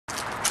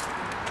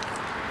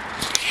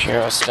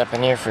Sure, I'll step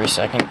in here for a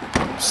second.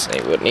 See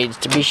what needs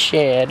to be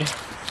shed.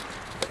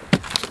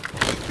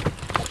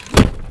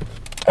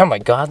 Oh my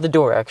god, the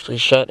door actually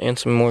shut and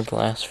some more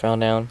glass fell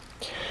down.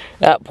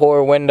 That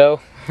poor window.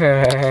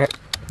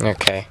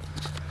 Okay,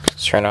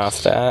 let's turn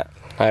off that.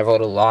 I have a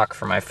little lock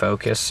for my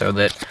Focus so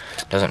that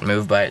it doesn't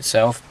move by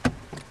itself.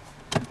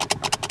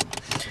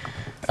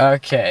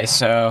 Okay,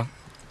 so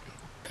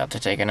about to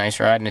take a nice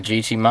ride in a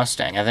GT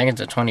Mustang. I think it's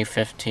a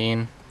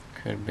 2015.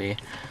 Could be.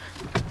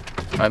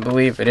 I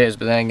believe it is,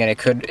 but then again,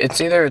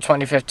 it's either a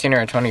 2015 or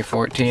a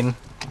 2014.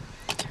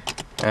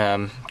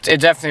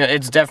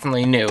 It's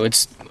definitely new.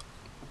 It's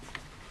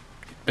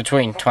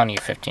between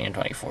 2015 and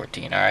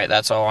 2014. Alright,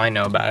 that's all I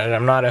know about it.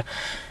 I'm not an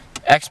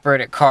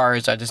expert at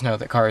cars, I just know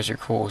that cars are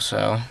cool,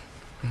 so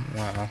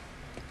wow.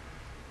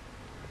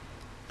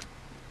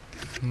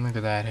 Look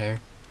at that hair.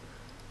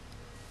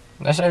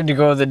 I decided to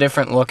go with a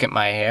different look at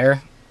my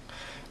hair.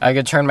 I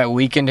could turn my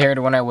weekend hair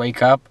to when I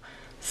wake up,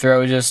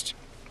 throw just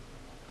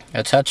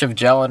a touch of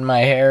gel in my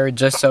hair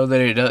just so that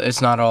it's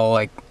not all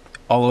like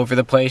all over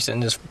the place,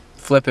 and just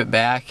flip it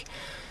back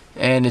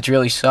and it's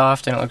really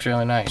soft and it looks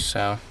really nice.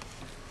 So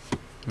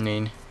I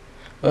mean,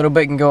 a little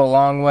bit can go a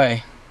long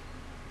way,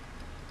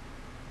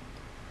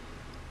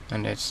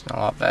 and it's a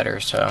lot better.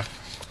 So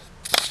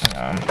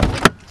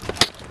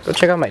go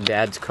check out my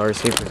dad's car,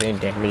 see if there's any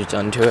damage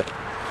done to it.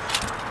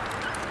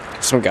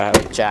 Some guy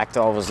like jacked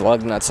all of his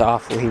lug nuts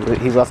off. He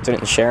left it in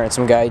the share, and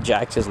some guy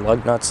jacked his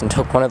lug nuts and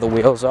took one of the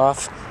wheels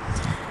off.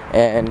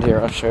 And here,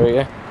 I'll show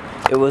you.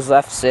 It was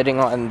left sitting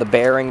on the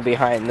bearing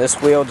behind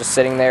this wheel, just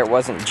sitting there. It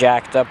wasn't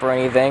jacked up or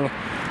anything,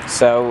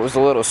 so it was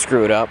a little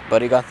screwed up,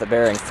 but he got the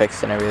bearing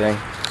fixed and everything.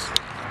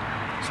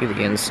 See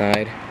the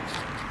inside.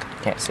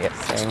 Can't see a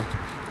thing.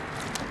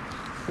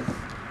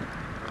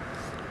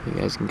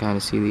 You guys can kind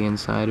of see the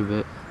inside of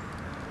it.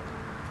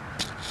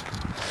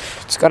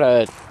 It's got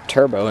a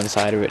turbo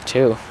inside of it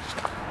too.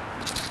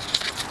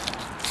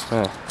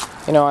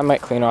 You know, I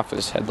might clean off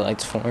his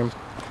headlights for him.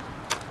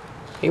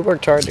 He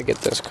worked hard to get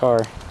this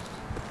car,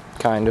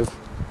 kind of.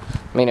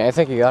 I mean, I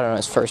think he got it on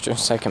his first or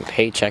second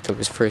paycheck of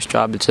his first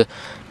job. It's a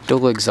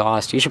dual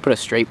exhaust. You should put a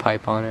straight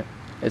pipe on it.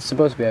 It's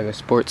supposed to be like a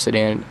sports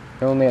sedan.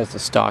 It only has the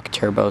stock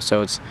turbo,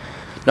 so it's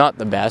not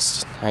the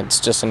best. It's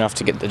just enough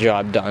to get the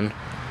job done.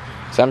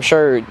 So I'm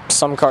sure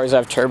some cars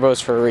have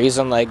turbos for a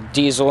reason, like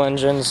diesel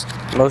engines.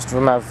 Most of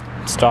them have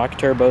stock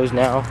turbos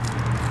now.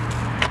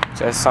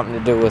 So it has something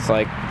to do with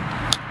like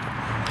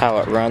how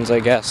it runs, I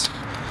guess.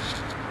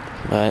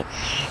 But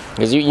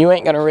because you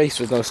ain't gonna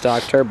race with no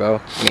stock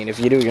turbo. I mean, if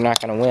you do, you're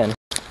not gonna win.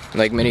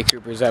 Like, Mini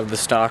Coopers have the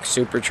stock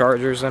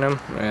superchargers in them,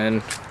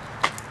 and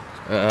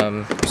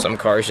some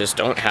cars just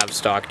don't have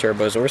stock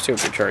turbos or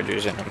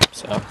superchargers in them.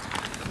 So,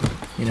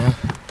 you know,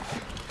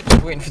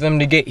 waiting for them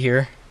to get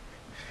here.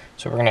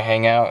 So we're gonna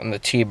hang out in the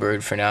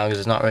T-Bird for now because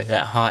it's not really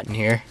that hot in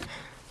here,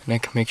 and I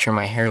can make sure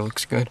my hair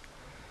looks good.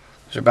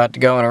 So we're about to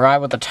go on a ride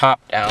with the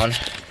top down.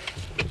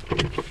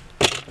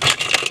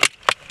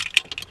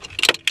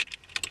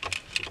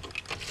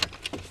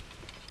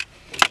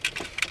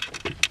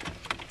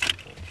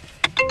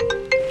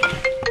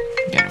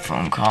 Get a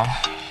phone call.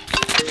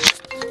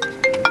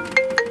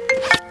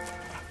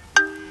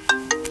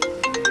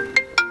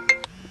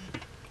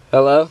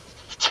 Hello?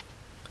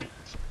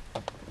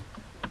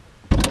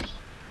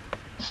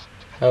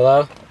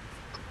 Hello?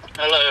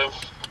 Hello.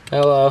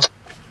 Hello.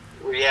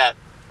 Where you at?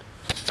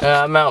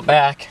 I'm out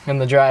back in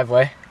the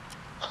driveway.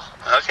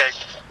 Okay.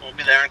 We'll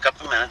be there in a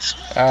couple of minutes.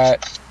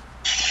 Alright.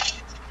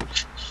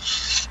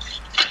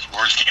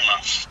 Where's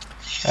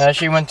Dima?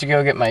 She went to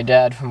go get my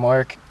dad from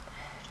work.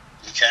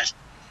 Okay.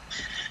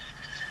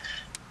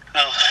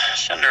 Well,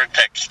 send her a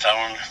text. Tell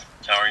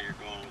her you're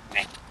going with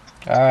me.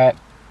 Alright.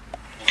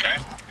 Okay?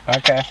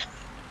 Okay.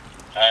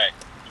 Alright.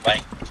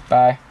 Bye.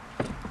 Bye.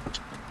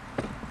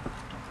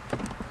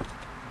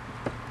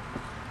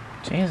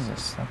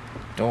 Jesus, the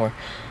door.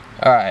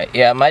 Alright,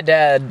 yeah, my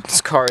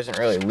dad's car isn't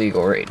really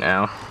legal right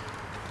now.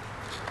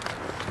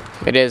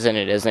 It is and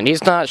it isn't.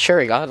 He's not sure.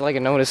 He got like a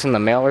notice in the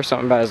mail or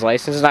something about his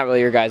license. It's not really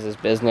your guys'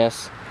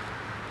 business.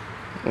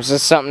 There's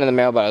just something in the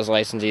mail about his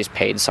license. He's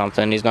paid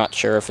something. He's not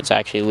sure if it's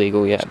actually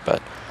legal yet,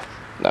 but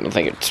I don't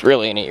think it's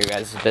really any of your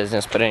guys'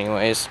 business. But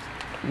anyways,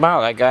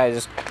 wow, that guy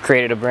just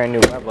created a brand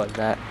new web like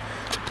that.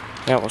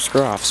 Yeah, well,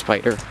 screw off,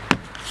 Spider.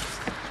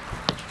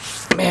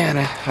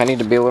 Man, I need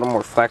to be a little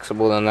more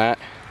flexible than that.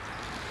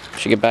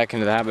 Should get back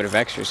into the habit of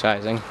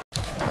exercising.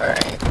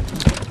 Alright.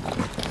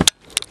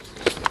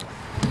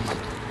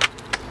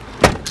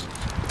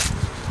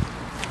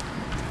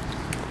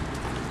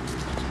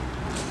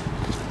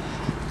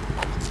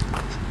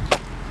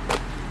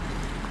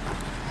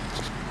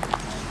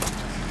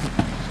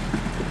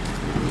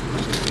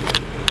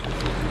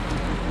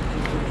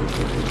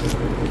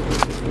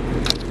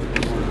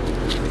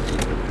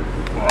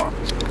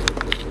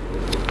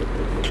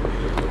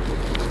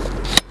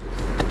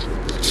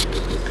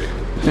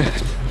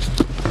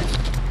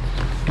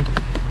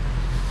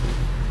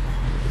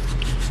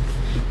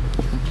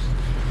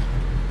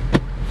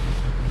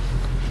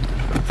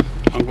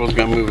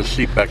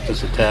 seat back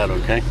just a tad,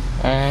 okay?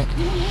 Alright.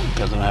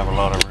 Doesn't have a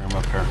lot of room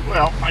up here.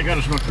 Well, I got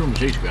as much room as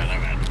he's got, I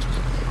mean.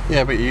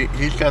 Yeah, but you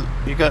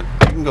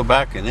can go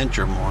back an inch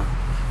or more.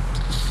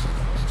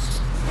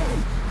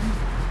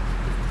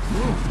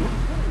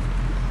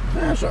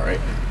 That's all right.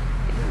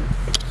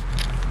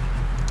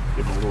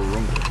 Give him a little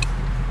room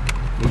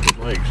to move his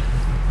legs.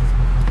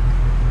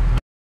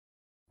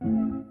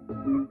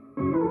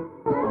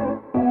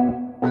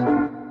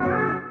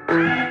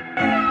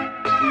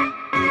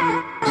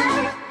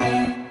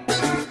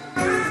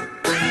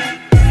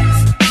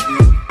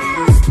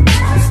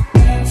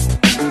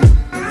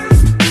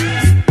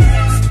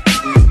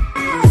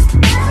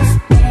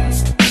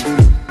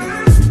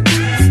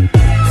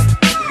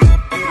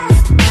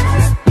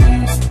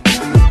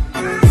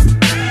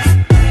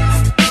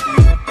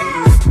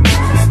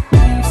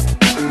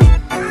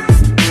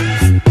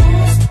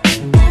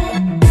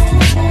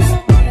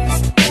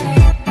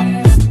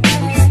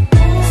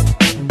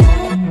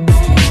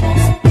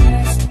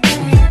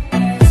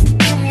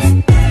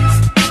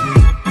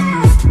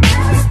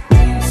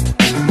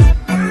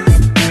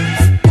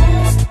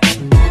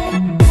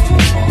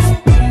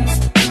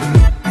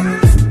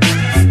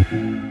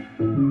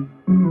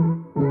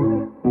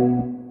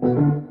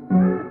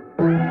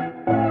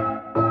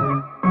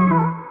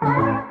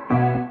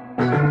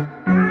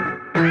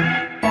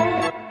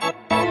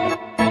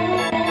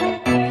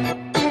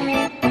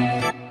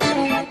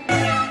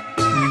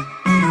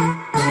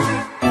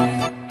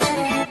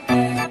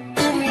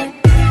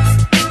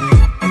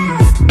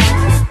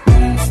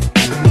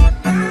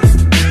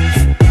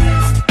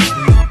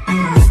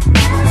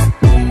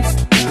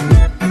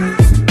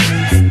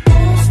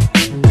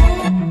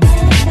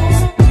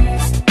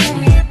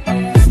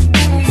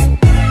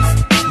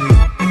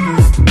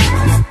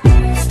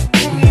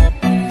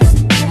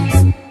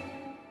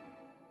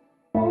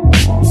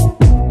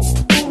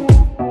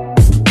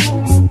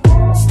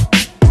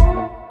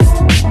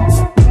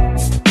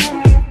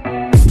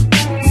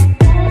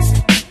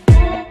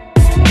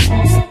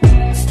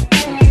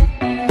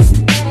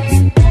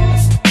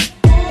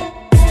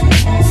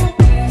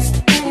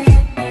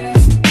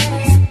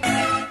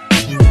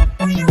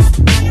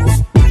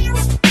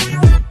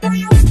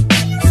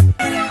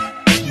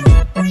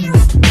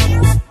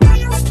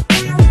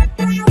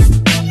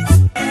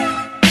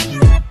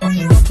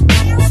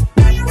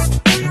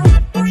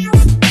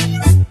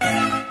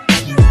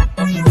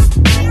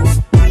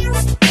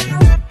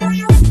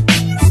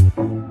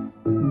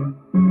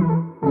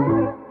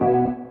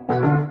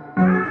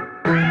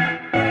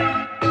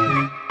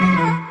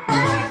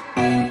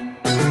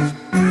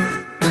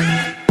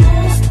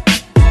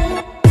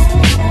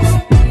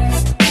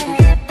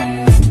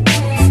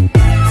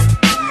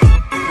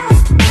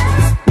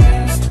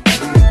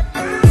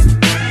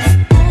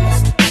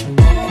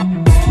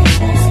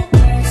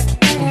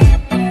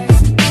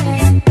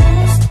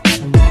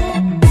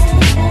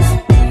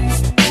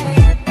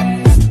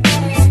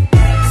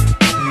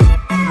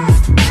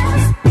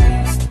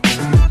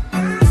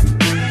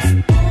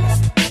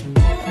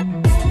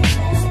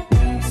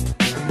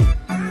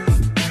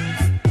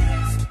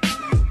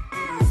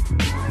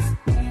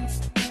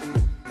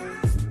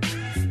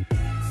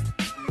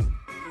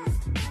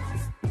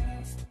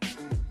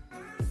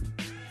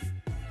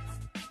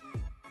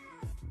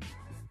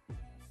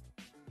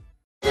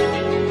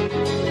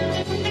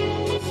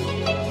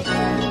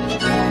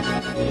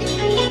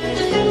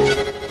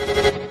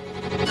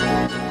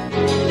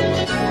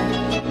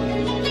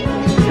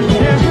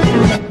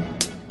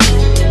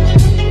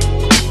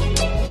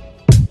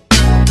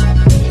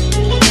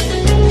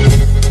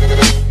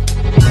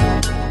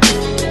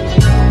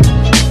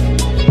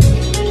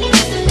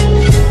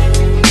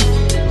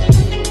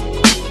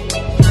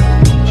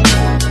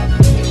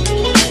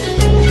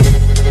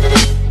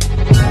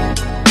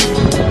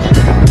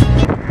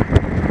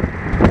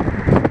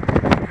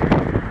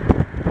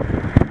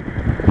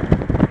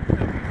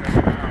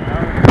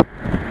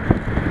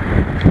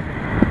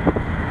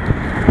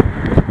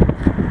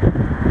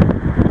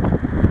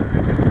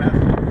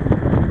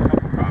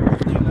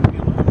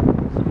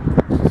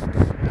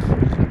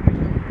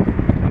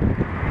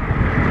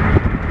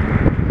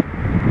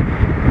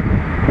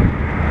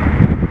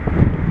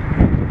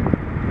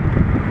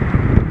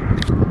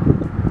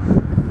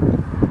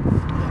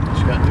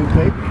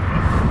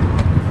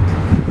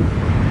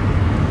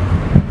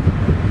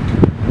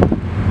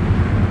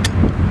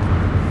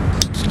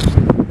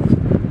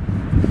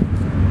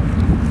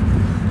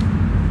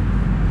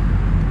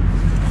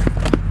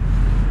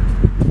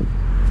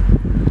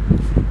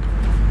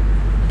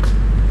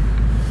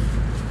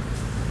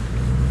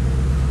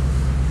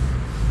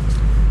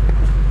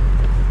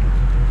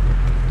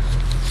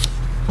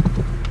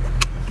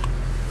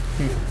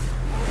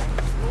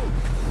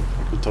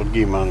 Until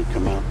Gt Mustang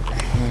come out.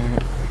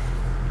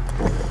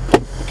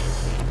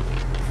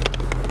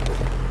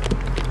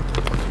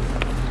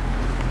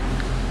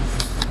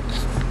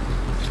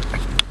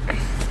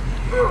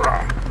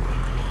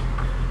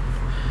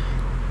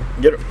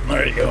 Get it.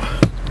 There you go.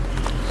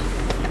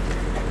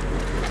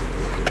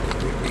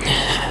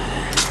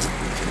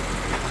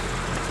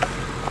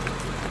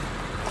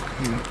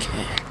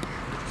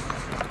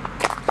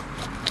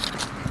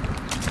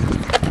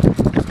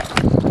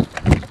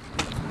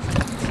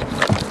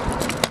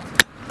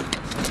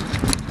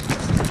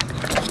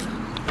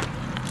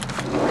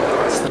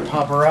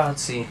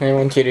 let's see. They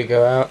want you to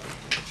go out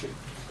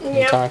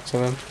and talk to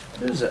them.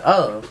 Who's it?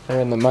 Oh. They're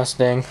in the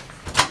Mustang.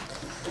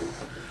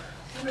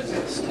 What is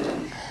this?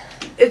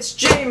 It's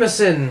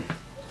Jameson!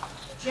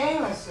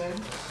 Jameson.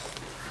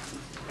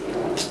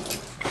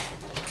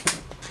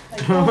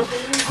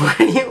 Why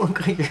do you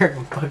look like you're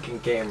a fucking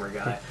camera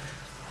guy?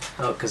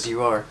 Oh, because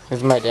you are.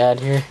 Is my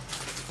dad here?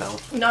 No.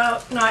 No,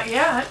 not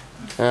yet.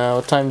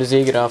 What time does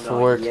he get off of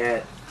work? Not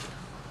yet.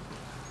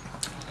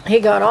 He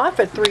got off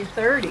at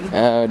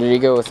 3:30. Did he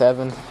go with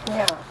Evan?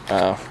 Yeah.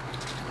 Oh.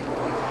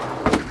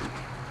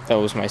 That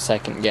was my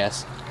second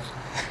guess.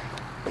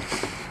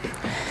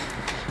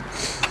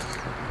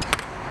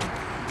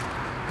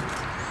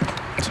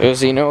 So does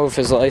he know if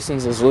his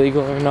license is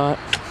legal or not?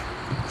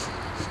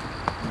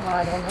 Well,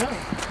 I don't know.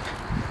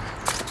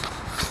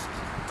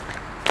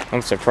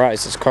 I'm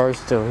surprised his car's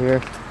still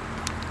here.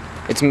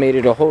 It's made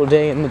it a whole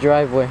day in the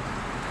driveway.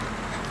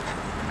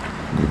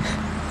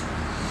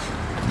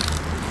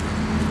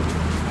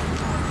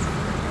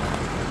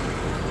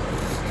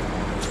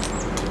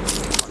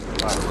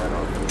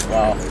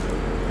 Wow.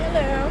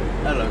 Hello.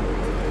 Hello.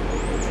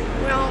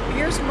 Well,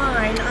 here's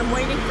mine. I'm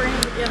waiting for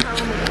him to get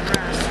home with the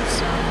rest,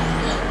 so.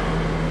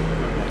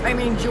 I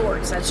mean,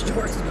 George. That's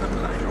George, not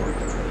mine.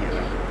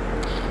 Yeah.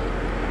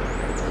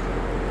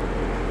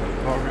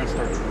 Well, we're gonna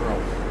start the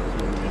grill.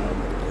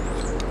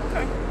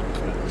 Okay.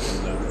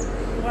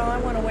 Well, I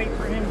want to wait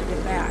for him to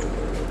get back,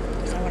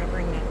 because I want to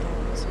bring that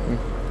down.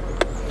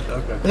 So.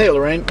 Okay. Hey,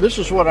 Lorraine, this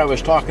is what I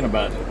was talking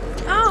about.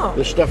 Oh.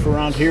 This stuff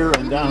around here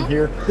and down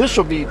here. This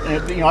will be,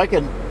 you know, I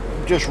can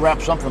just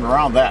wrap something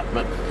around that,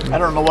 but I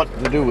don't know what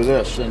to do with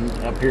this and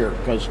up here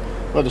because,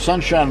 well, the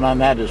sunshine on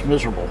that is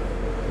miserable.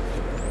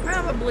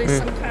 Probably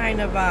some kind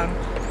of,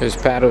 There's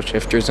paddle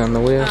shifters on the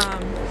wheel.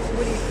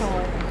 what do you call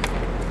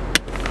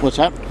it? What's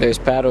that? There's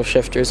paddle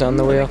shifters on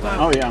the wheel.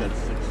 Oh, yeah. That's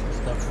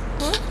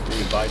stuff. When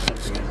you buy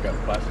something that's got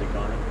plastic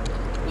on it.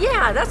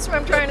 Yeah, that's what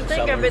I'm trying to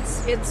think of. Seller.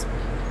 It's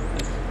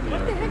You What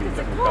know, the heck is it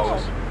different called?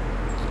 colors.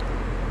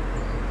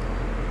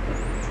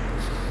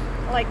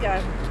 like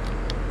a,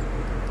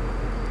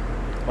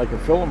 Like a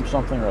film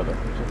something or other.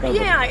 It's a kind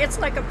of a- yeah, it's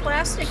like a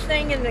plastic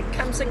thing and it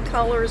comes in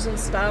colors and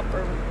stuff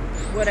or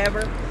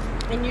whatever.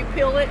 And you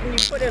peel it and you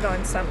put it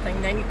on something.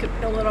 Then you could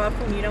peel it off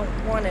when you don't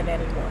want it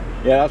anymore.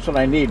 Yeah, that's what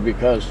I need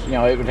because, you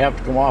know, it would have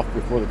to come off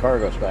before the car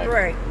goes back.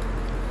 Right.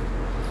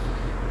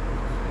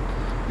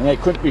 And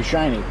it couldn't be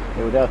shiny.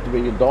 It would have to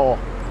be a dull.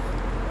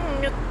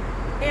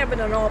 Have it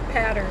in all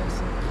patterns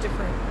and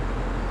different.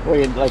 Well,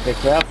 you'd like a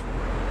craft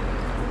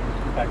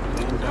Back to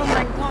the end. Oh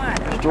my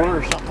God. store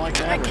or something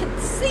like I that? or- can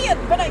see it,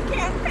 but I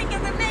can't think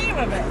of the name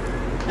of it.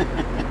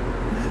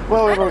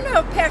 Well, I it'll, don't know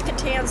if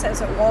Packatan's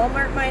has it.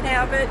 Walmart might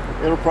have it.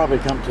 it'll probably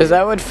come to Is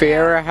that what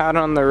Fiera had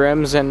on the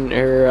rims and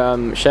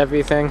her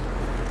Chevy thing?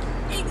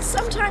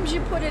 Sometimes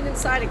you put it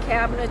inside a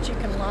cabinet. You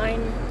can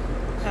line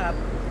up.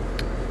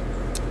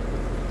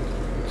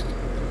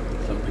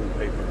 Something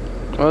paper.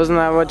 Wasn't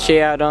that what she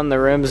had on the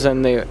rims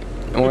and the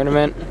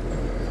ornament?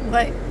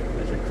 But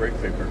It's a crepe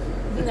paper.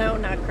 no,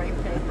 not crepe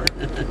paper.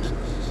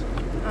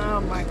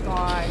 Oh my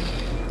God.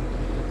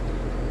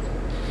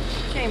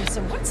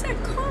 Jameson, what's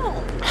that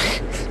called?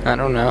 I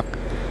don't know.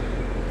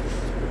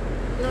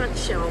 Not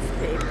shelf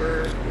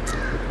paper.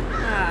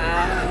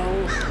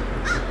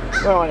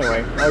 Oh. Well,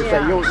 anyway, like I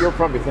Yeah. say, you'll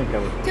probably think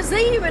of it. Because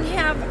they even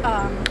have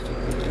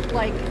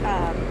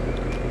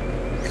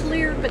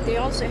clear, but they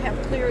also have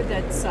clear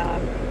that's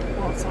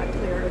well, it's not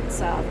clear.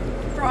 It's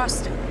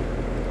frosted.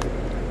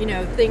 You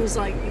know, things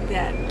like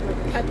that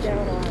were cut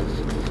down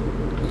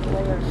on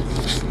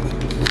layers.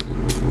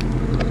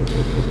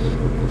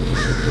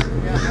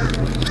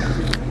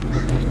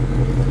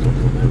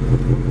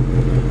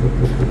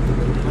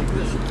 Like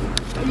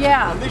this.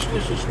 Yeah. At least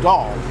this is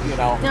dull, you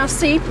know. Now,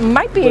 see, you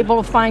might be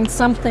able to find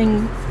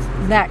something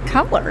that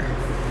color.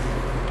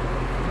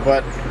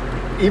 But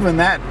even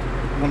that,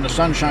 when the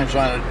sun shines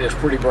on it, is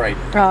pretty bright.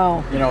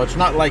 Oh, You know, it's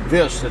not like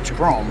this that's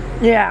chrome,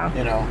 yeah.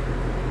 you know.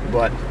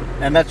 But,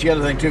 and that's the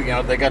other thing too, you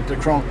know, they got the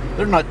chrome.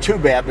 They're not too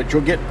bad, but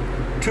you'll get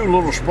two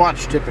little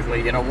spots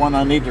typically, you know, one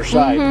on either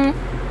side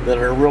that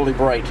are really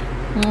bright.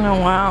 Oh,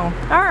 wow.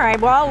 All right,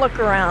 well, I'll look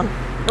around.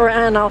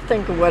 And I'll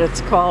think of what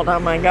it's called. Oh,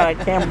 my God, I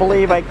can't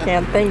believe I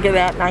can't think of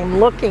that. And I'm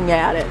looking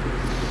at it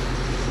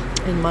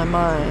in my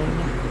mind.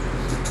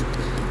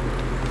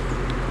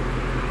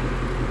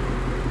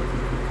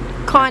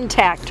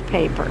 Contact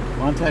paper.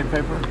 Contact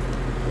paper.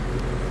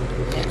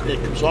 It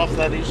comes off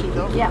that easy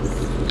though? Yes.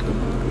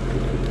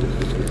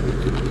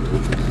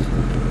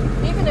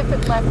 Even if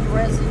it left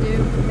residue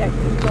that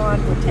could go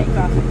on, would take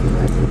off any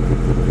residue.